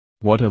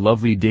What a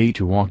lovely day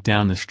to walk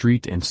down the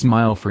street and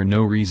smile for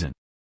no reason.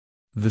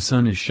 The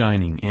sun is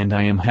shining and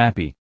I am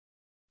happy.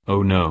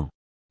 Oh no.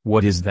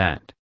 What is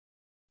that?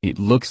 It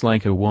looks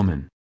like a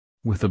woman.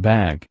 With a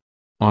bag.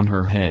 On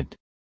her head.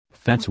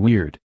 That's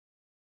weird.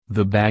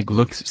 The bag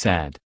looks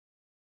sad.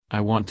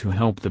 I want to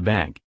help the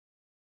bag.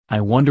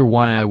 I wonder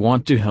why I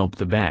want to help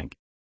the bag.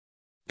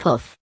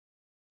 Poof.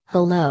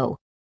 Hello.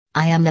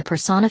 I am the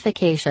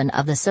personification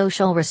of the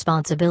social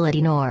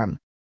responsibility norm.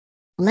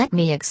 Let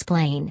me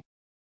explain.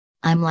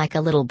 I'm like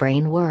a little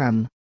brain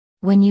worm.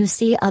 When you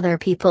see other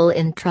people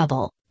in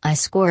trouble, I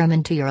squirm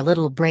into your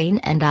little brain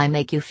and I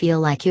make you feel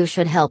like you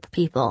should help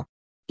people.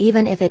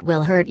 Even if it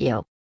will hurt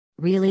you.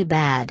 Really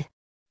bad.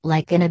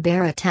 Like in a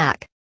bear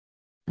attack.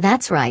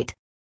 That's right.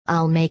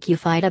 I'll make you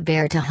fight a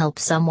bear to help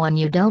someone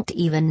you don't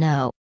even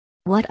know.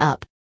 What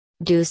up?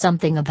 Do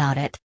something about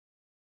it.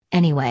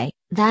 Anyway,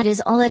 that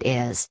is all it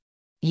is.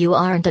 You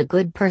aren't a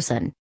good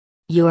person.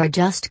 You are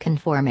just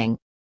conforming.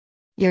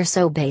 You're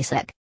so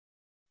basic.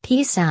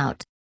 Peace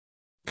out.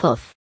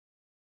 Poof.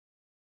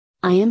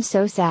 I am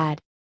so sad.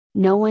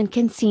 No one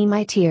can see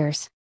my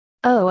tears.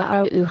 Oh,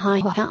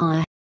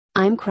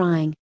 I'm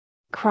crying.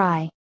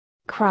 Cry.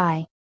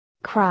 Cry.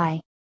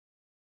 Cry.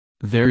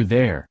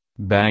 There,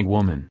 bag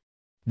woman.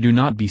 Do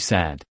not be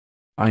sad.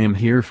 I am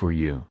here for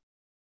you.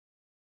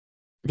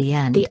 The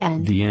end. The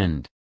end. The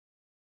end.